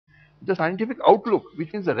the scientific outlook,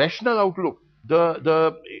 which means the rational outlook,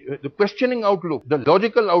 the questioning outlook, the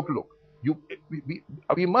logical outlook.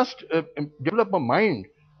 We must develop a mind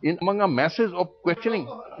in among a masses of questioning.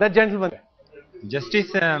 That gentleman.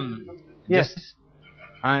 Justice, Yes. Justice,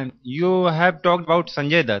 and you have talked about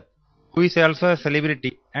Sanjay Dutt, who is also a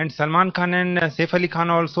celebrity, and Salman Khan and Saif Ali Khan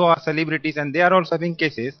also are celebrities, and they are also having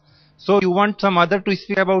cases. So you want some other to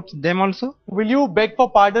speak about them also? Will you beg for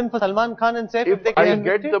pardon for Salman Khan and Saif If they I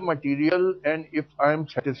get get the material and if I am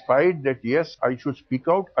satisfied that yes, I should speak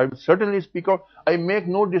out, I will certainly speak out. I make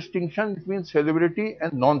no distinction between celebrity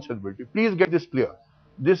and non-celebrity. Please get this clear.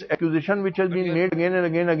 This accusation which has been made again and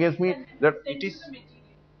again against me that It is.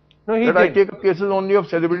 No, he that I did. take up cases only of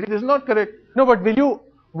celebrities is not correct. No, but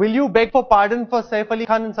will you beg for pardon for Saif Ali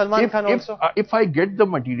Khan and Salman Khan also? If I get the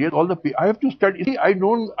material, I have to study. See, I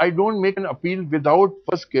don't make an appeal without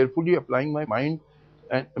first carefully applying my mind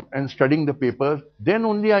and studying the papers. Then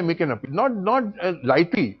only I make an appeal, not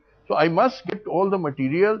lightly. So I must get all the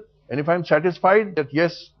material, and if I am satisfied that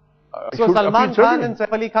yes, I So should Salman appeal, Khan certainly. and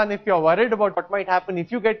Saif Ali Khan, if you are worried about what might happen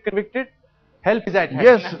if you get convicted, help is at hand.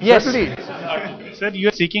 Yes, certainly.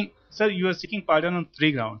 Sir, you are seeking pardon on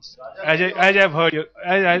 3 grounds. As I have heard,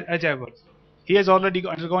 as I have heard, he has already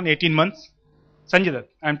undergone 18 months. Sanjay Dutt,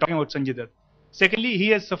 I am talking about Sanjay Dutt. Secondly, he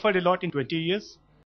has suffered a lot in 20 years.